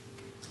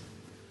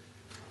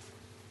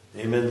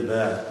Amen to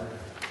that.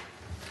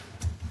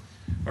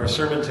 Our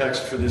sermon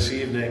text for this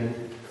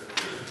evening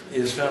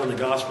is found in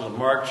the Gospel of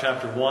Mark,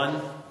 chapter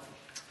 1,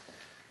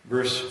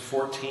 verse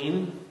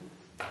 14.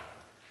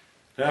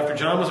 Now, after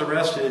John was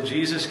arrested,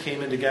 Jesus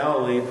came into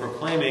Galilee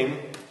proclaiming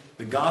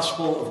the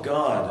gospel of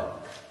God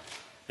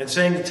and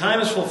saying, "The time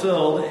is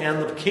fulfilled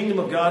and the kingdom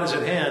of God is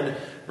at hand.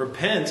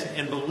 Repent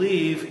and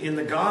believe in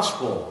the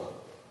gospel."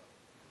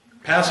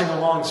 Passing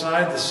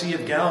alongside the Sea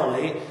of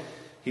Galilee,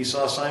 he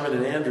saw Simon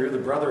and Andrew, the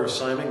brother of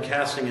Simon,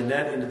 casting a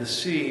net into the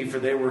sea, for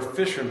they were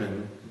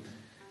fishermen.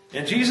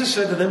 And Jesus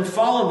said to them,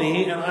 "Follow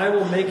me, and I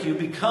will make you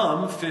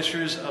become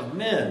fishers of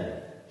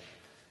men."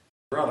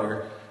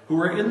 Brother, who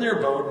were in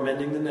their boat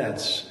mending the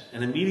nets.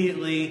 And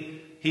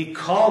immediately he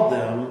called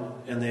them,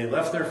 and they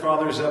left their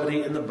father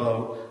Zebedee in the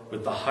boat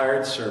with the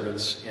hired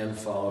servants and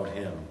followed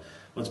him.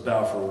 Let's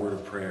bow for a word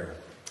of prayer.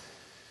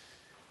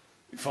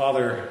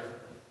 Father,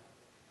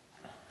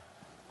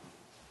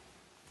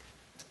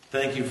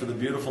 thank you for the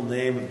beautiful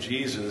name of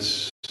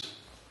Jesus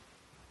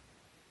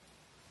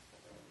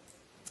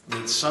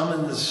that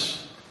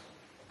summons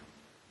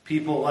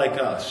people like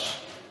us.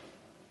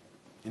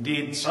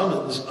 Indeed,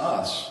 summons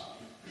us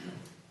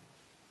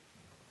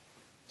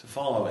to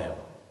follow him.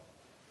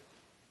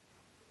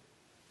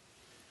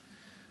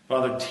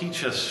 Father,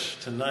 teach us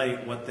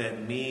tonight what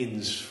that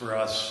means for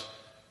us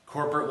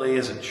corporately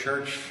as a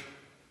church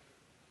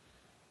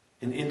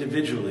and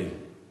individually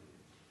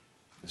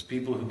as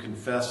people who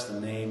confess the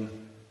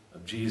name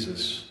of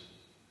Jesus,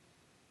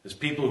 as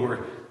people who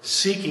are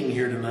seeking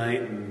here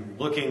tonight and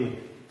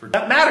looking for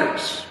that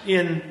matters.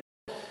 And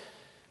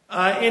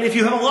if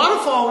you have a lot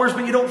of followers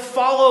but you don't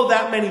follow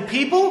that many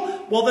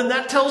people, well, then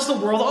that tells the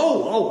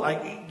world,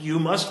 you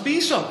must be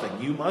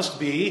something. You must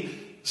be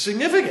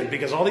significant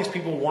because all these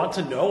people want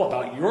to know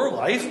about your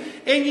life,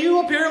 and you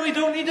apparently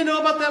don't need to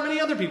know about that many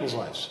other people's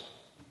lives.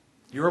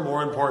 You're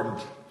more important.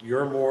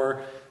 You're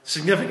more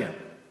significant.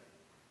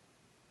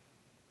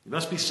 You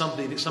must be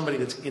somebody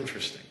that's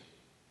interesting.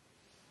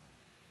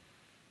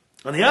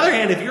 On the other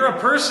hand, if you're a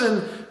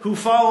person who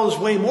follows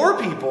way more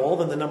people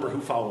than the number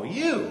who follow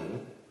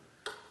you,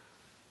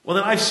 well,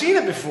 then I've seen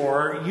it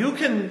before. You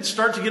can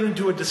start to get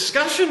into a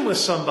discussion with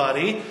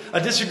somebody, a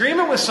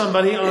disagreement with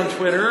somebody on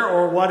Twitter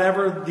or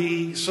whatever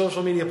the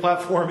social media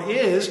platform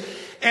is,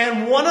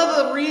 and one of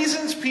the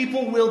reasons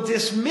people will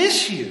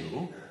dismiss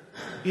you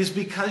is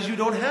because you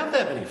don't have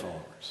that many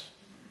followers.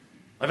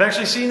 I've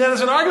actually seen that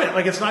as an argument.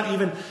 Like, it's not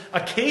even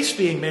a case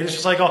being made. It's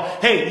just like,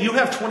 hey, you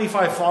have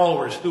 25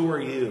 followers. Who are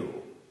you?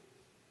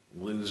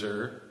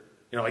 Loser.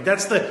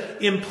 That's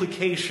the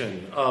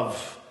implication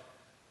of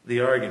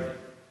the argument.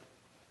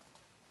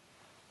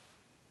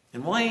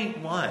 And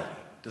why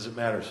does it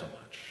matter so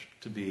much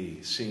to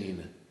be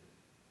seen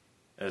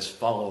as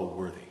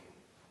follow-worthy?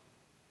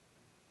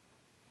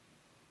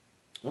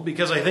 Well,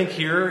 because I think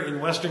here in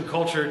Western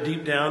culture,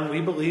 deep down,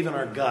 we believe in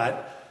our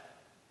gut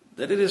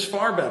that it is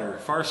far better,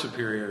 far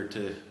superior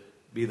to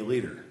be the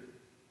leader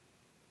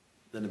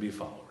than to be a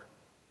follower.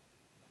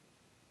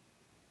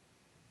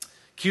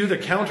 Cue the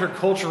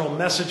countercultural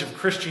message of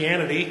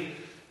Christianity,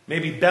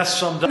 maybe best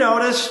summed up,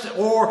 noticed,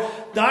 or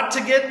not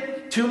to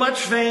get too much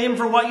fame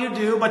for what you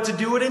do, but to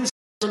do it in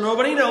so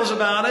nobody knows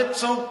about it,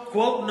 so,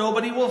 quote,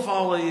 nobody will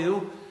follow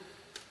you.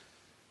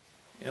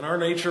 And our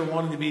nature,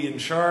 wanting to be in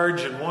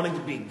charge and wanting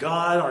to be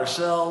God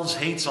ourselves,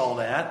 hates all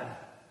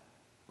that.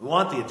 We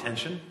want the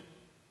attention.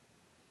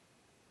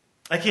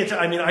 I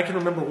can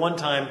remember one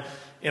time,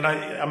 and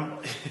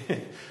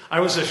I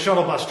was a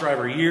shuttle bus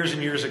driver years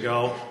and years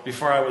ago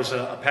before I was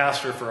a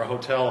pastor for a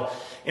hotel.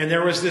 And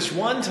there was this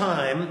one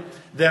time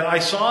that I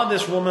saw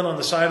this woman on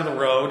the side of the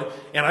road,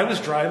 and I was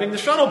driving the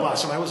shuttle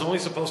bus, and I was only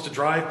supposed to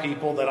drive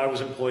people that I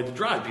was employed to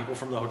drive, people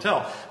from the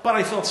hotel. But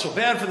I felt so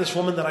bad for this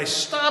woman that I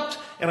stopped,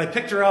 and I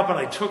picked her up, and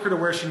I took her to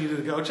where she needed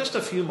to go, just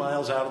a few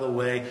miles out of the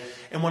way.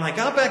 And when I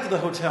got back to the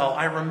hotel,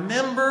 I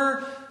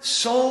remember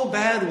so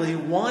badly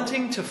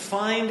wanting to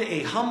find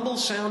a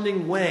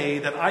humble-sounding way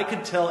that I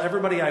could tell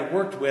everybody I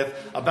worked with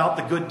about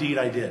the good deed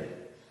I did.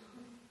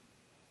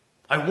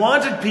 I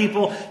wanted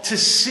people to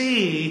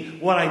see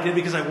what I did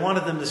because I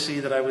wanted them to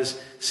see that I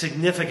was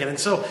significant. And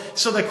so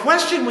the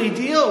question we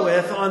deal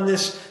with on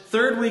this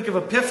third week of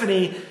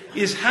Epiphany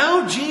is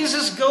how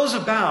Jesus goes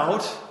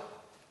about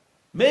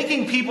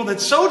making people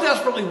that so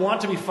desperately want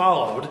to be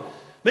followed,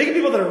 making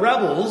people that are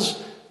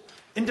rebels,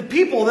 into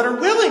people that are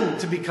willing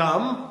to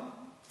become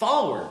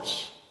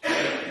followers.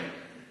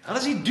 How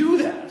does he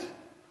do that?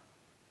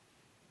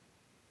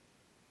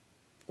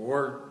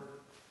 Or,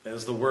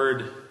 as the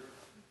word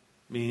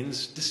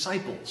means,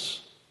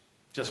 disciples.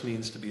 Just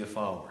means to be a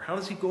follower. How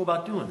does he go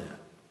about doing that?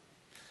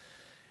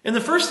 And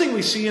the first thing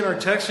we see in our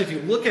text, if you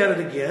look at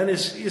it again,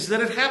 is that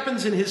it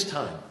happens in his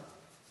time.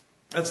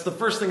 That's the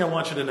first thing I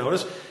want you to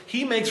notice.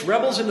 He makes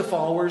rebels into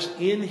followers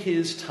in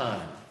his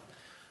time.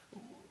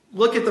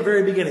 Look at the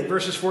very beginning,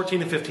 verses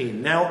 14 and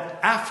 15. Now,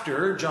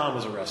 after John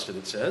was arrested,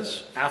 it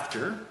says,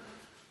 after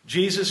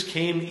Jesus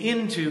came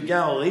into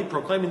Galilee,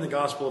 proclaiming the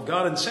gospel of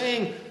God and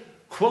saying,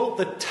 quote,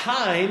 "The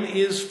time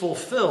is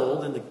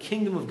fulfilled and the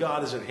kingdom of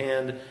God is at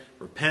hand.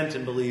 Repent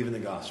and believe in the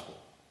gospel."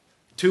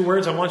 Two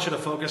words I want you to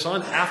focus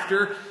on: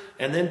 after,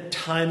 and then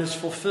time is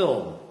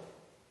fulfilled.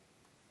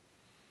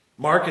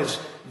 Mark is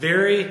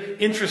very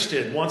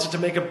interested, wants to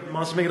make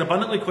it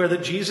abundantly clear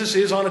that Jesus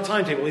is on a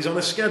timetable. He's on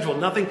a schedule.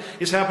 Nothing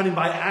is happening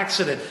by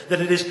accident.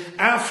 That it is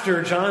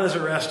after John is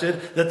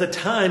arrested that the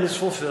time is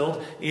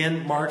fulfilled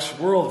in Mark's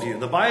worldview.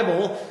 The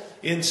Bible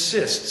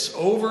insists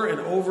over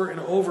and over and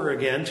over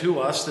again to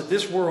us that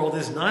this world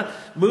is not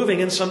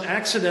moving in some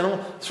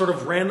accidental sort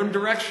of random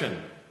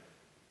direction.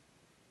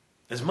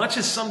 As much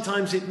as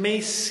sometimes it may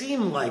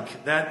seem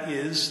like that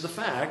is the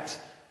fact,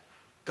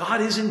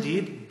 God is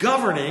indeed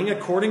governing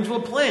according to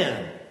a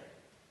plan.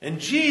 And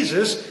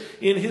Jesus,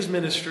 in his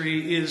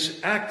ministry,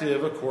 is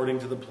active according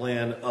to the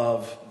plan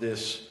of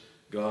this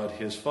God,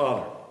 his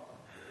Father.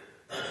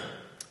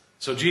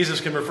 So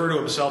Jesus can refer to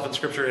himself in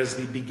Scripture as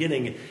the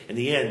beginning and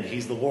the end.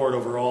 He's the Lord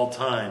over all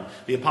time.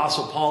 The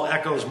Apostle Paul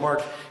echoes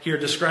Mark here,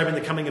 describing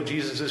the coming of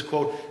Jesus as,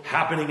 quote,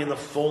 "happening in the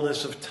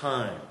fullness of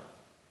time."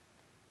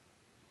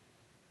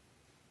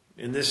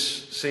 And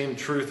this same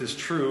truth is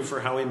true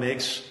for how he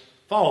makes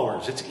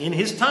followers. It's in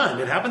his time.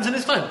 It happens in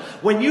his time.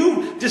 When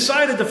you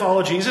decided to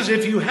follow Jesus,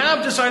 if you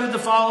have decided to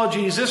follow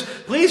Jesus,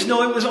 please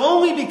know it was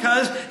only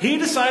because he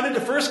decided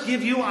to first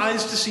give you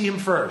eyes to see him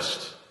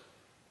first.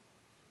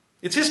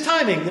 It's his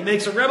timing that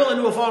makes a rebel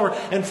into a follower.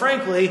 And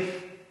frankly,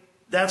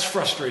 that's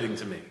frustrating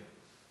to me.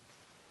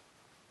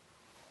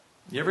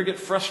 You ever get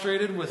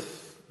frustrated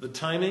with the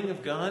timing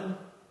of God?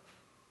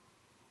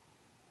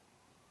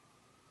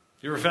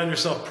 You ever found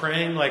yourself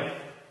praying like,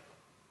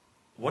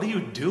 what are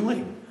you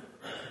doing?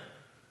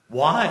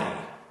 Why?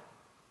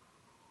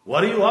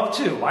 What are you up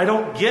to? I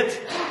don't get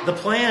the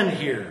plan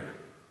here.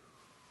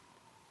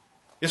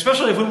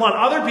 Especially if we want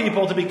other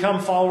people to become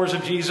followers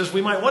of Jesus,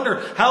 we might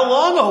wonder, how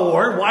long, O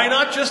Lord? Why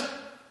not just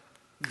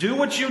do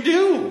what you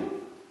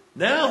do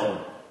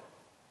now?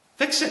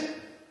 Fix it.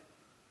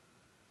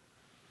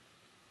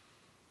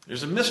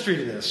 There's a mystery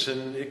to this,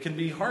 and it can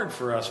be hard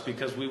for us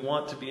because we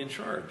want to be in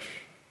charge.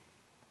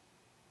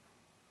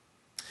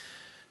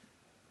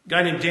 A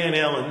guy named Dan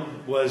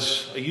Allen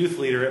was a youth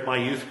leader at my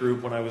youth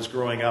group when I was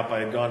growing up. I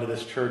had gone to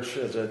this church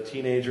as a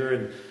teenager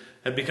and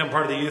had become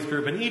part of the youth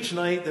group. And each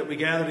night that we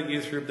gathered at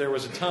youth group, there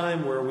was a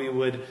time where we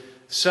would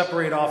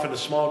separate off into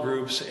small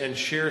groups and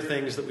share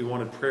things that we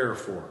wanted prayer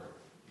for,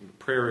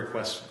 prayer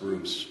request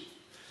groups.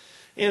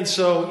 And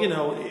so,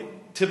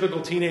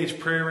 typical teenage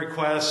prayer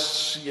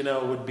requests,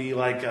 would be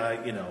like,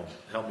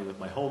 help me with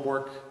my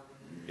homework,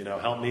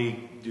 help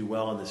me do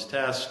well on this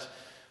test.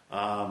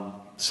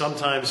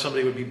 Sometimes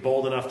somebody would be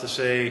bold enough to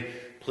say,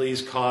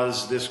 please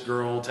cause this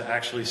girl to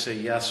actually say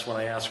yes when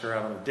I ask her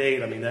out on a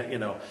date. I mean, that,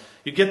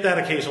 you get that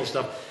occasional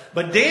stuff.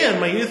 But Dan,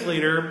 my youth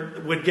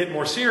leader, would get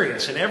more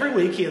serious. And every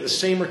week he had the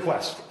same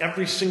request.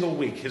 Every single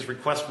week his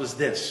request was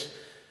this: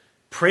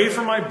 pray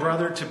for my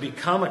brother to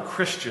become a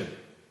Christian.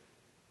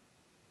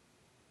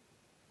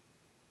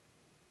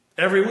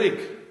 Every week.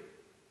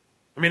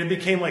 I mean, it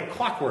became like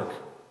clockwork.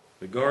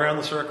 We'd go around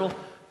the circle.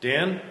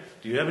 Dan,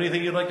 do you have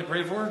anything you'd like to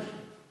pray for?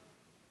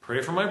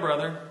 Pray for my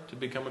brother to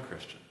become a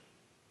Christian.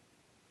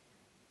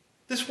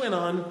 This went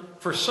on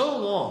for so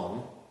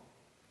long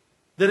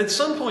that at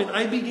some point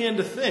I began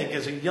to think,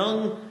 as a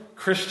young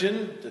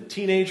Christian, a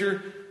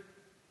teenager,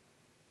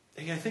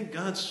 hey, I think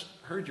God's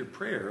heard your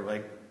prayer.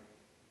 Like,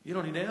 you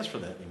don't need to ask for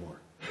that anymore.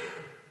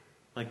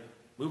 Like,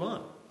 move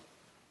on.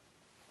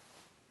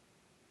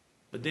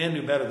 But Dan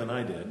knew better than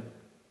I did.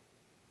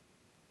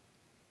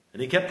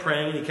 And he kept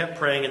praying,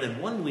 and then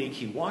one week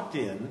he walked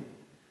in.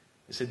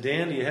 He said,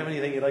 Dan, do you have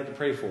anything you'd like to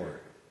pray for?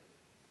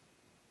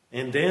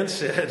 And Dan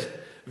said,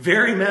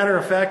 very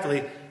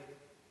matter-of-factly,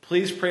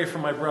 please pray for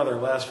my brother.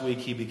 Last week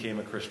he became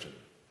a Christian.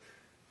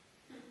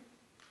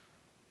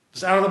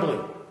 Just out of the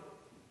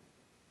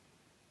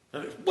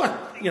blue.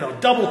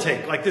 What? Double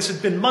take. Like this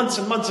had been months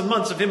and months and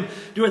months of him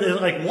doing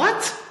it. Like,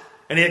 what?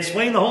 And he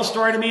explained the whole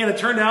story to me, and it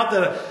turned out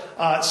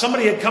that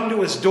somebody had come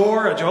to his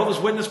door, a Jehovah's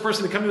Witness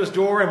person had come to his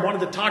door and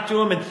wanted to talk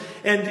to him,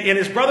 and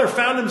his brother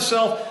found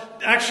himself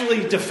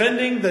actually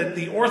defending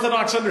the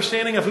Orthodox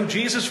understanding of who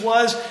Jesus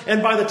was,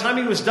 and by the time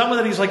he was done with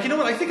it, he's like, you know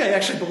what, I think I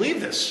actually believe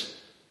this.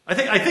 I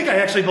think I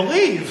actually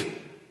believe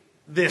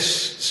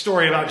this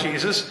story about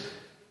Jesus.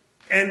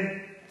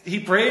 And he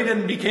prayed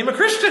and became a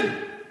Christian.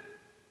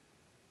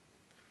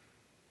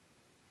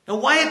 Now,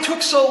 why it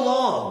took so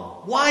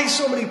long? Why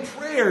so many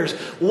prayers?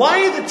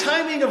 Why the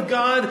timing of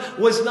God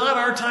was not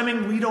our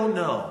timing, we don't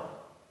know.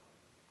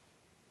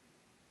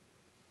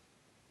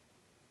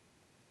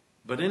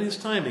 But in his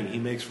timing, he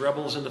makes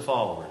rebels into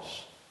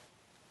followers.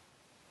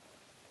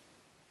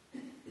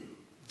 It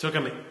took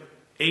him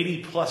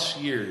 80 plus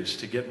years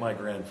to get my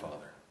grandfather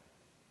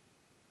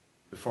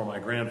before my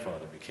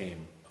grandfather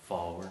became a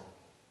follower.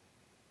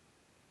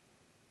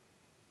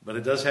 But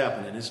it does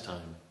happen in his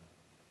time.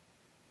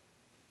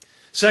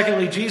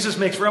 Secondly, Jesus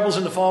makes rebels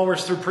into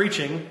followers through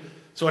preaching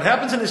So it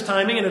happens in his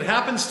timing, and it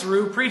happens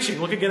through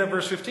preaching. Look again at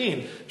verse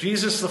 15.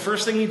 Jesus, the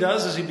first thing he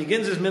does as he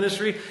begins his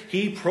ministry,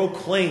 he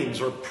proclaims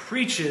or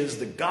preaches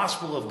the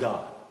gospel of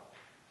God.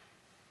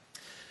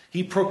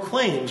 He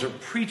proclaims or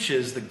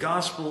preaches the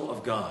gospel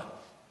of God.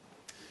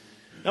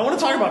 Now I want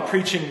to talk about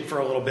preaching for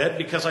a little bit,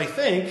 because I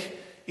think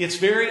it's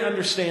very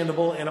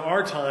understandable in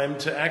our time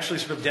to actually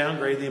sort of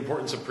downgrade the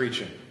importance of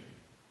preaching.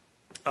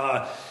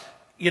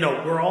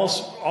 We're all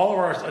of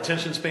our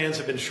attention spans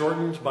have been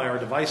shortened by our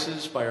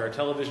devices, by our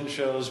television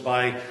shows,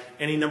 by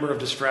any number of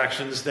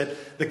distractions,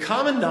 that the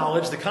common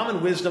knowledge, the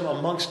common wisdom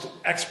amongst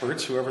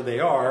experts, whoever they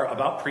are,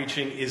 about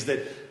preaching is that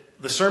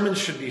the sermons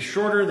should be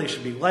shorter, they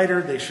should be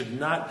lighter, they should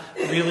not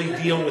really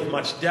deal with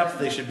much depth,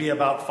 they should be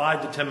about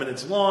 5 to 10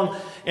 minutes long,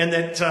 and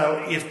that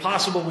if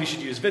possible we should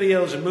use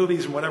videos and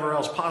movies and whatever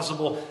else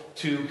possible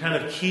to kind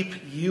of keep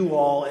you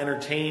all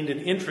entertained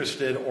and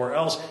interested, or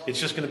else it's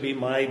just going to be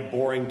my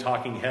boring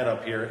talking head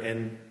up here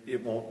and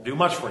it won't do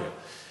much for you.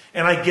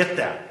 And I get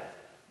that.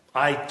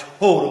 I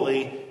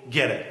totally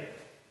get it.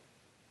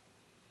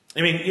 I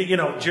mean,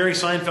 Jerry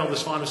Seinfeld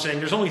is fond of saying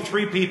there's only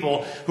 3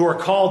 people who are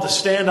called to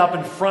stand up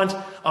in front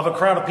of a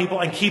crowd of people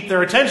and keep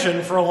their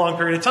attention for a long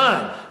period of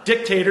time.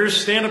 Dictators,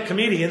 stand-up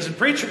comedians, and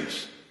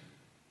preachers.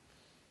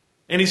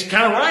 And he's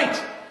kind of right.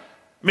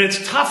 I mean,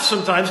 it's tough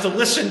sometimes to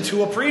listen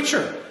to a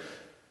preacher.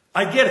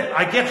 I get it.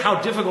 I get how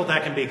difficult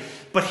that can be.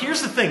 But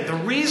here's the thing.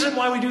 The reason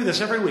why we do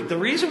this every week, the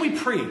reason we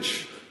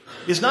preach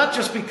is not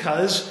just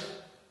because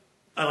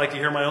I like to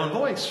hear my own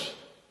voice.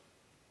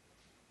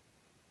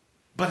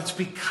 But it's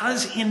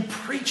because in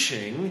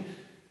preaching,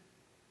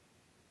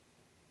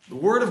 the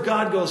Word of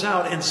God goes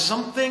out and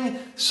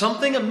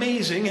something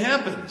amazing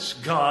happens.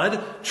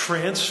 God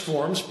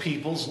transforms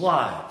people's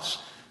lives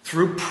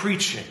through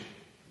preaching.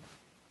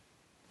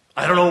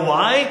 I don't know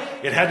why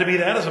it had to be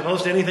that as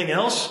opposed to anything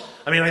else.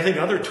 I mean, I think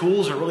other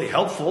tools are really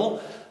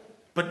helpful.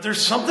 But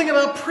there's something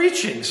about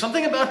preaching,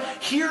 something about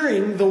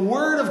hearing the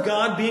Word of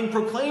God being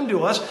proclaimed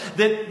to us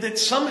that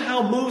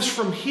somehow moves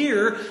from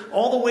here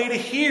all the way to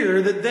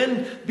here, that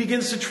then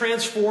begins to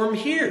transform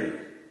here.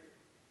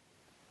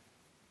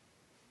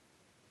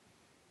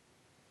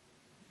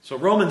 So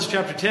Romans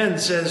chapter 10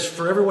 says,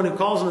 "For everyone who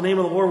calls on the name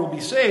of the Lord will be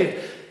saved."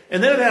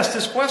 And then it asks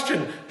this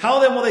question, "How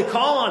then will they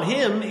call on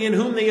him in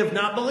whom they have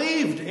not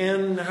believed?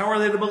 And how are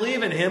they to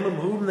believe in him in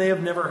whom they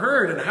have never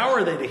heard? And how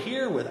are they to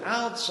hear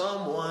without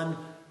someone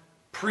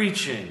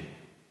preaching?"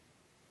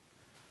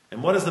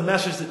 And what is the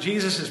message that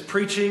Jesus is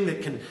preaching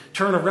that can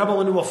turn a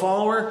rebel into a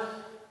follower?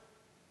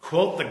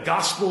 Quote, the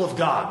gospel of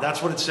God.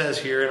 That's what it says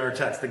here in our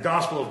text, the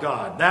gospel of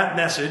God. That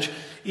message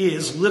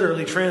is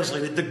literally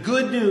translated the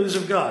good news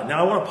of God. Now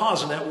I want to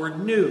pause on that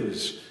word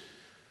news.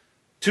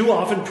 Too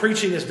often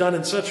preaching is done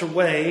in such a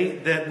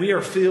way that we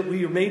are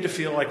made to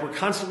feel like we're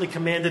constantly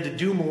commanded to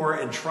do more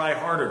and try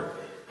harder.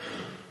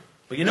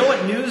 But you know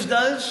what news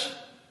does?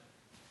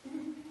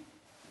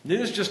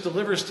 News just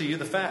delivers to you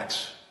the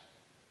facts.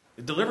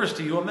 It delivers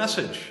to you a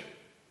message.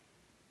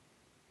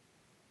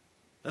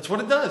 That's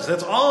what it does.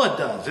 That's all it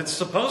does. It's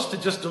supposed to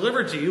just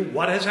deliver to you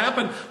what has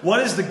happened.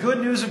 What is the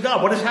good news of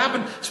God? What has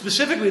happened?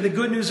 Specifically, the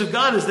good news of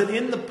God is that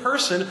in the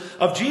person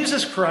of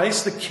Jesus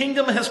Christ, the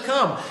kingdom has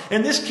come.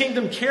 And this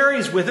kingdom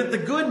carries with it the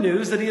good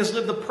news that he has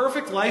lived the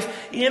perfect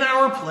life in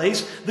our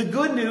place. The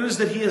good news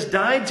that he has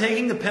died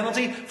taking the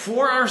penalty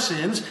for our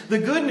sins. The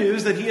good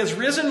news that he has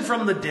risen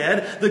from the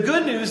dead. The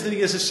good news that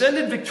he has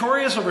ascended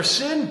victorious over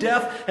sin,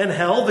 death, and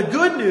hell. The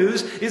good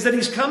news is that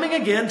he's coming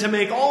again to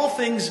make all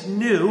things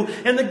new.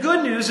 And the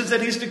good news is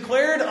that he's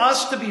declared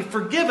us to be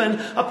forgiven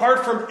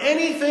apart from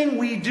anything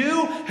we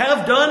do,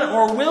 have done,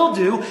 or will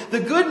do. The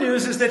good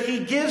news is that he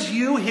gives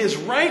you his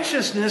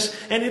righteousness,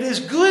 and it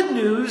is good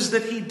news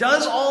that he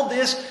does all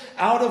this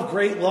out of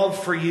great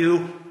love for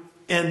you.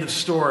 End of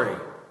story.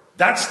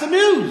 That's the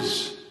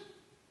news.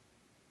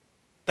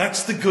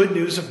 That's the good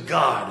news of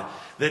God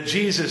that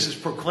Jesus is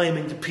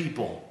proclaiming to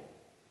people.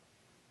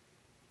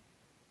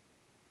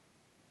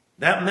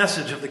 That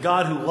message of the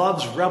God who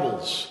loves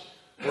rebels,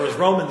 or as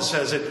Romans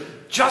says it,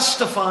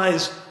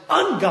 justifies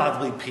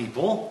ungodly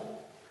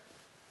people,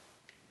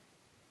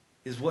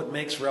 is what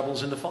makes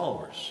rebels into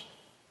followers.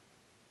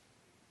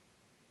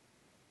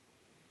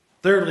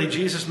 Thirdly,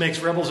 Jesus makes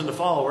rebels into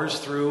followers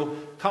through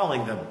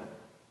calling them.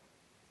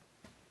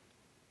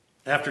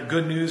 After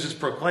good news is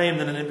proclaimed,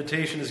 then an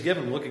invitation is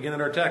given. Look again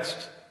at our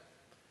text.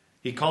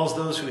 He calls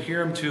those who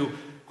hear him to,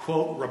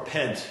 quote,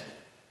 repent.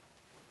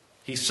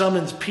 He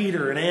summons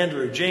Peter and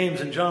Andrew,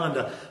 James and John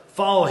to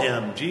follow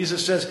him.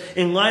 Jesus says,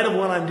 in light of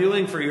what I'm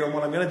doing for you and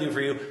what I'm going to do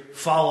for you,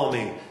 follow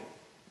me.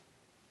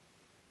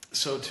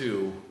 So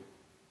too,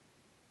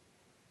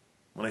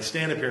 when I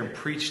stand up here and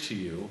preach to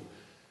you,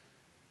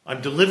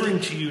 I'm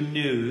delivering to you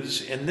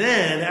news, and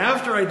then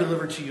after I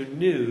deliver to you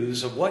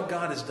news of what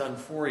God has done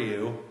for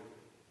you,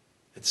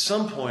 at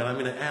some point I'm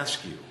going to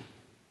ask you,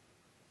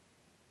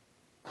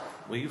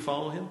 will you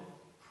follow him?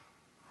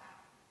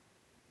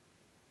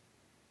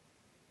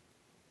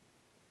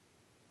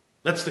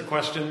 That's the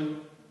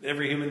question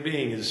every human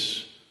being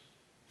is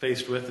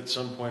faced with at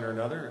some point or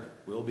another.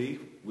 Will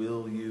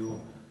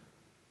you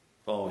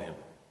follow him?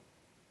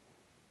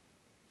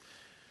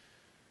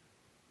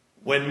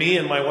 When me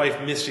and my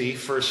wife Missy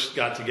first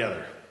got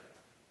together,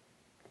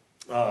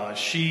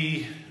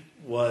 she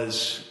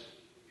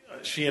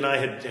and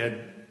I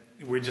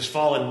we'd just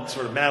fallen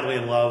sort of madly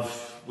in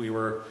love. We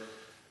were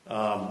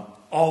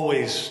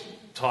always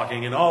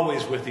talking and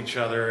always with each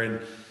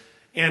other,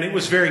 and it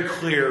was very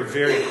clear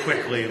very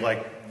quickly,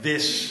 like,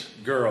 this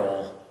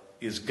girl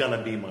is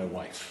gonna be my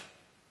wife.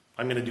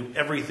 I'm gonna do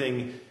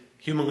everything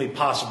humanly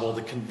possible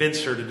to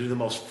convince her to do the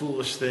most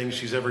foolish thing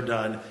she's ever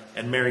done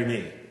and marry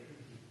me.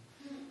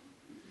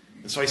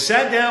 And so I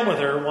sat down with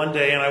her one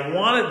day, and I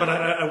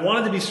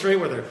wanted to be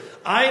straight with her.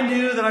 I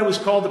knew that I was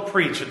called to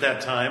preach at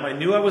that time. I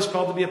knew I was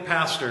called to be a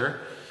pastor.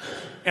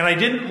 And I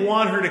didn't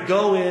want her to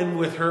go in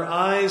with her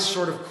eyes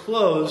sort of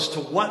closed to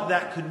what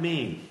that could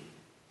mean.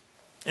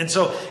 And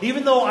so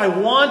even though I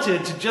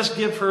wanted to just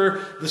give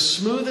her the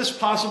smoothest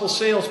possible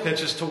sales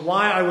pitch as to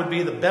why I would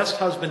be the best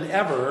husband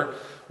ever,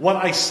 what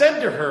I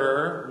said to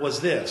her was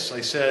this.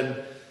 I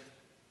said,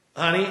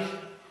 honey,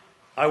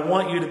 I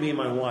want you to be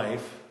my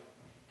wife.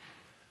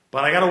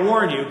 But I got to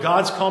warn you,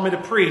 God's called me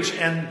to preach,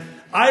 and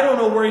I don't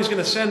know where he's going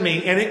to send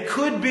me. And it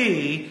could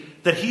be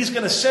that he's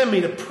going to send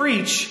me to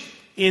preach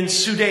in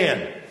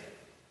Sudan.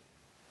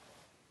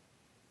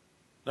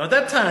 Now at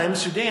that time,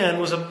 Sudan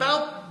was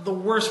about the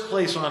worst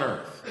place on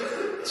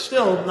earth.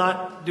 Still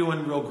not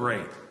doing real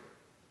great.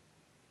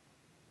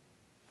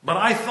 But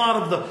I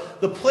thought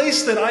of the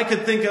place that I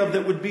could think of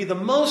that would be the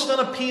most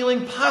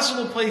unappealing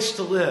possible place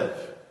to live.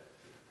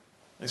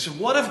 I said,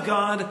 what if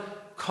God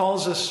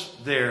calls us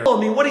there? I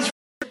mean,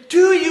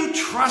 do you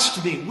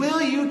trust me?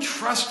 Will you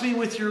trust me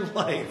with your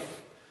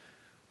life?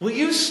 Will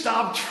you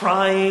stop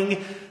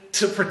trying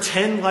to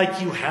pretend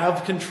like you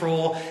have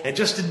control and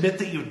just admit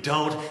that you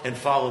don't and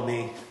follow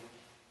me?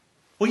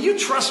 Will you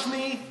trust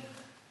me?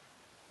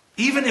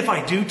 Even if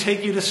I do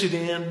take you to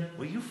Sudan,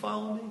 will you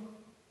follow me?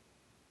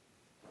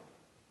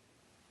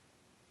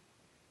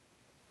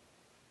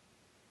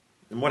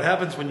 And what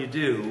happens when you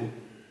do,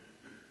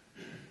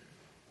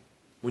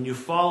 when you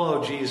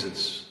follow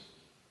Jesus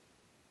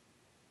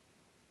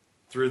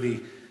through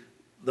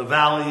the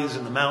valleys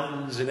and the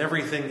mountains and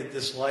everything that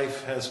this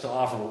life has to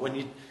offer?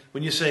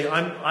 When you say,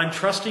 I'm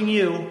trusting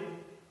you,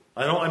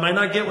 I might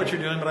not get what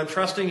you're doing, but I'm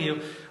trusting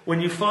you.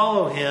 When you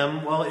follow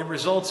him, well, it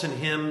results in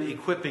him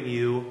equipping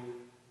you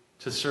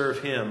to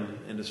serve him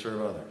and to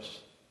serve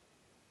others.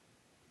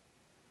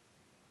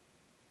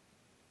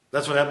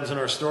 That's what happens in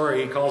our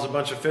story. He calls a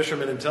bunch of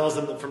fishermen and tells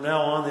them that from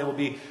now on they will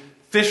be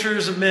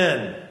fishers of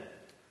men.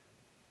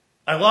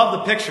 I love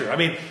the picture. I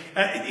mean,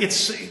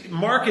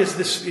 Mark is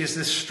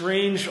this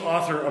strange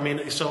author. I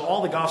mean, so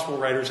all the gospel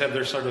writers have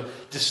their sort of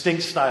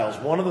distinct styles.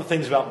 One of the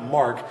things about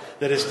Mark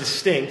that is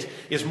distinct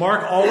is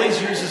Mark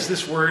always uses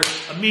this word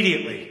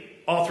immediately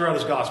all throughout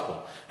his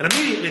gospel. And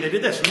immediately they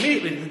did this, and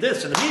immediately they did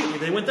this, and immediately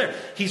they went there.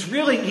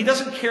 He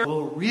doesn't care.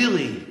 Will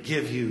really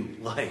give you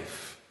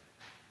life.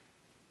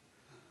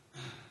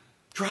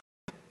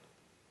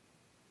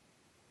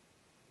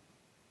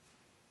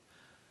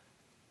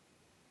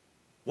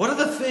 What are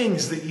the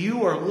things that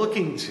you are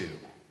looking to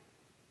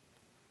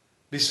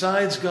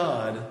besides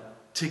God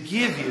to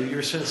give you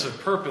your sense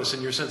of purpose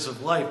and your sense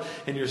of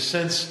life and your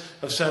sense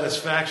of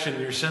satisfaction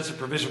and your sense of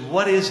provision?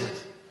 What is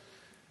it?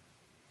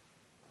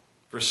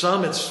 For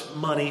some, it's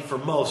money. For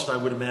most, I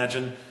would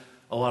imagine,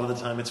 a lot of the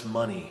time it's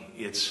money.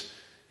 It's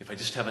if I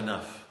just have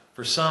enough.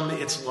 For some,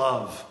 it's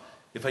love.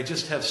 If I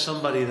just have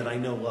somebody that I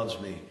know loves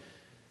me.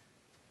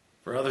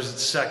 For others,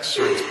 it's sex,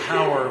 or it's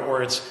power,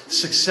 or it's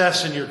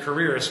success in your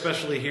career,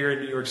 especially here in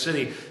New York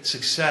City.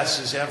 Success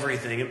is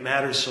everything. It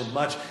matters so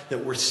much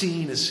that we're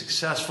seen as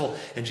successful.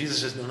 And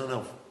Jesus says,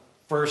 no.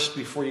 First,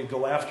 before you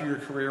go after your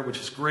career, which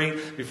is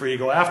great, before you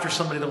go after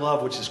somebody to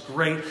love, which is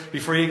great,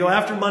 before you go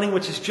after money,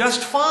 which is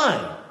just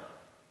fine,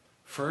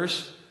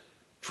 first,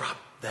 drop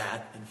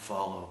that and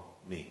follow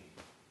me.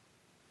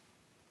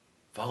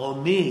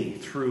 Follow me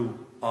through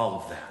all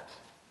of that.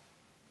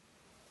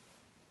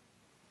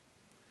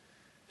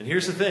 And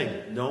here's the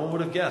thing. No one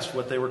would have guessed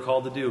what they were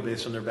called to do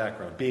based on their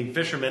background. Being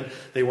fishermen,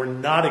 they were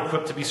not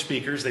equipped to be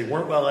speakers. They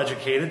weren't well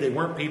educated. They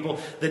weren't people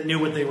that knew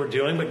what they were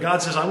doing. But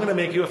God says, I'm going to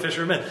make you a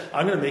fisher of men.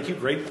 I'm going to make you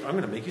great. I'm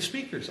going to make you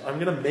speakers. I'm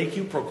going to make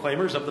you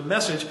proclaimers of the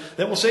message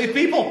that will save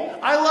people.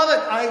 I love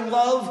it. I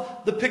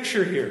love the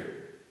picture here.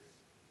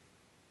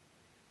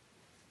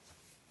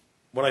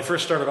 When I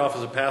first started off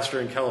as a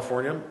pastor in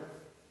California,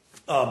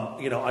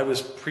 I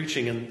was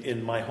preaching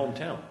in my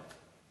hometown.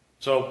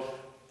 So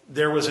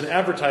there was an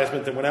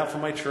advertisement that went out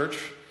from my church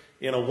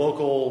in a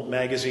local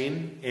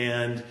magazine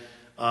and,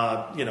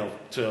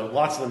 to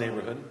lots of the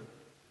neighborhood.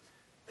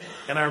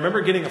 And I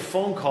remember getting a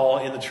phone call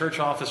in the church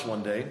office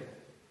one day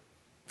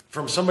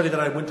from somebody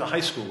that I went to high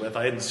school with.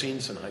 I hadn't seen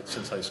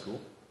since high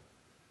school.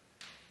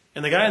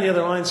 And the guy on the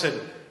other line said,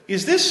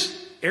 is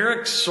this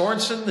Erick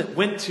Sorensen that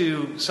went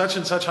to such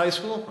and such high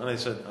school? And I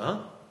said, huh?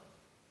 And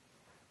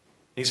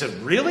he said,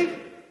 really?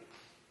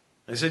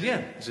 I said,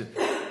 yeah. He said,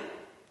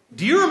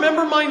 do you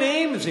remember my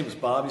name? His name was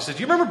Bob. He said,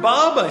 do you remember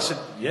Bob? I said,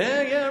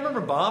 yeah, I remember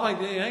Bob.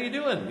 How you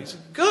doing? He said,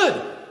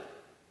 good.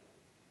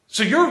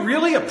 So you're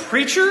really a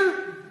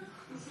preacher?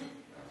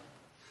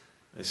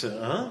 I said,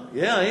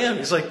 yeah, I am.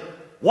 He's like,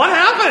 what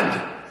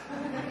happened?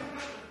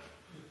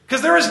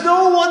 Because there is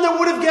no one that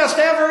would have guessed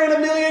ever in a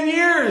million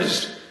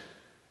years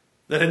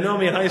that had known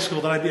me in high school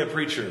that I'd be a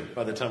preacher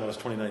by the time I was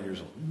 29 years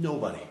old.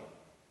 Nobody.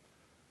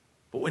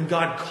 But when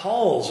God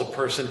calls a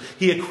person,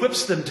 he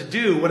equips them to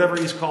do whatever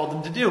he's called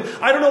them to do.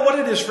 I don't know what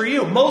it is for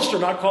you. Most are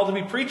not called to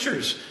be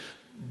preachers.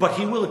 But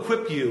he will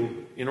equip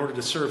you in order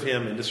to serve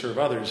him and to serve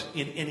others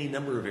in any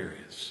number of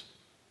areas.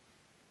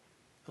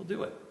 He'll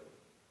do it.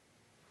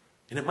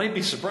 And it might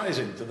be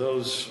surprising to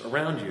those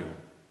around you.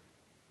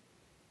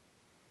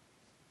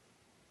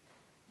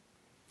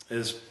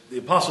 As the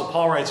Apostle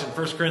Paul writes in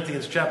 1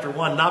 Corinthians chapter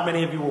 1, not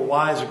many of you were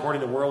wise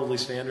according to worldly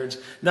standards.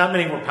 Not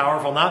many were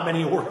powerful. Not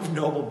many were of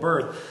noble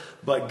birth.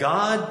 But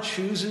God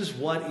chooses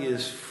what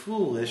is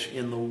foolish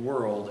in the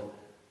world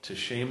to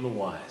shame the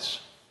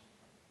wise.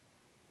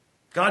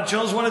 God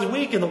chose what is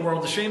weak in the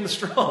world to shame the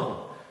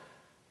strong.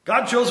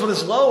 God chose what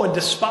is low and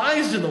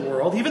despised in the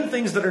world, even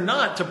things that are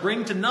not, to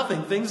bring to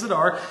nothing things that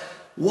are.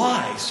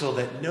 Why? So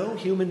that no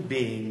human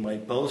being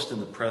might boast in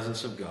the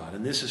presence of God.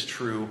 And this is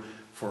true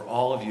for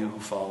all of you who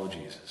follow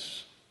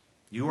Jesus.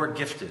 You are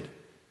gifted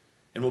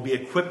and will be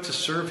equipped to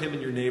serve him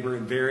and your neighbor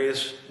in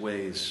various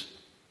ways.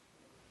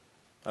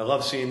 I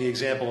love seeing the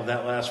example of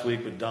that last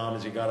week with Dom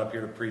as he got up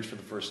here to preach for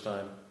the first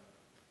time.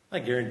 I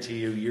guarantee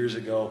you, years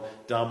ago,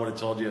 Dom would have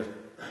told you,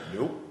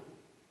 nope,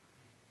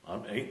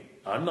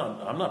 I'm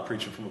not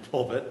preaching from a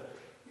pulpit.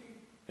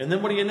 And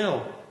then what do you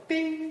know?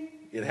 Bing!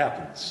 It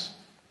happens.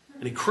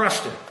 And he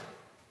crushed it.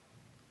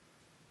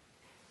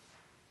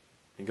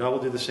 And God will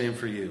do the same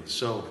for you.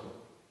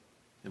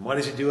 And why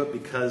does he do it?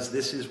 Because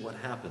this is what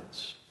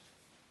happens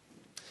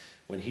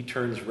when he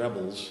turns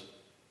rebels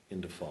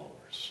into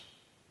followers.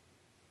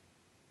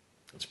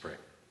 Let's pray.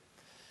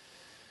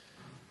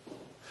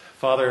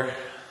 Father,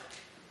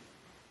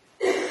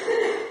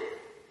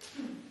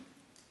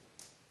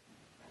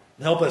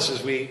 help us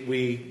as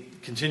we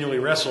continually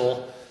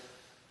wrestle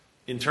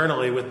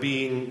internally with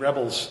being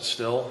rebels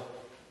still,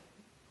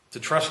 to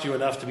trust you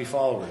enough to be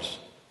followers.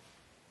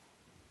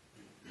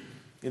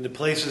 Into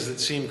places that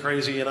seem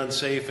crazy and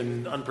unsafe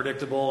and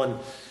unpredictable, and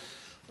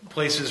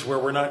places where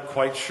we're not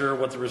quite sure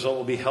what the result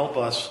will be. Help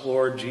us,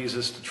 Lord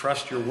Jesus, to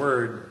trust your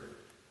word,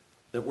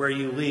 that where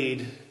you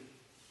lead,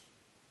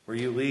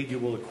 you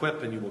will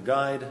equip and you will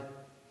guide,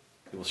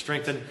 you will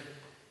strengthen.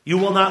 You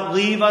will not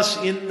leave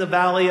us in the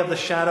valley of the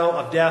shadow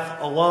of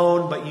death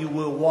alone, but you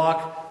will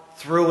walk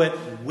through it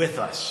with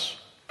us.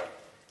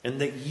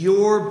 And that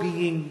your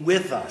being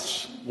with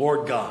us,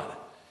 Lord God,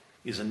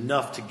 is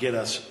enough to get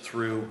us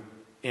through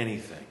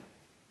anything.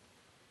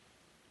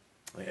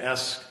 I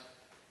ask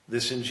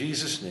this in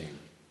Jesus' name.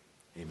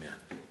 Amen.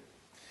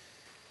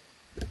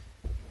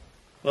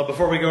 Well,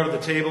 before we go to the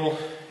table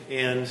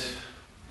and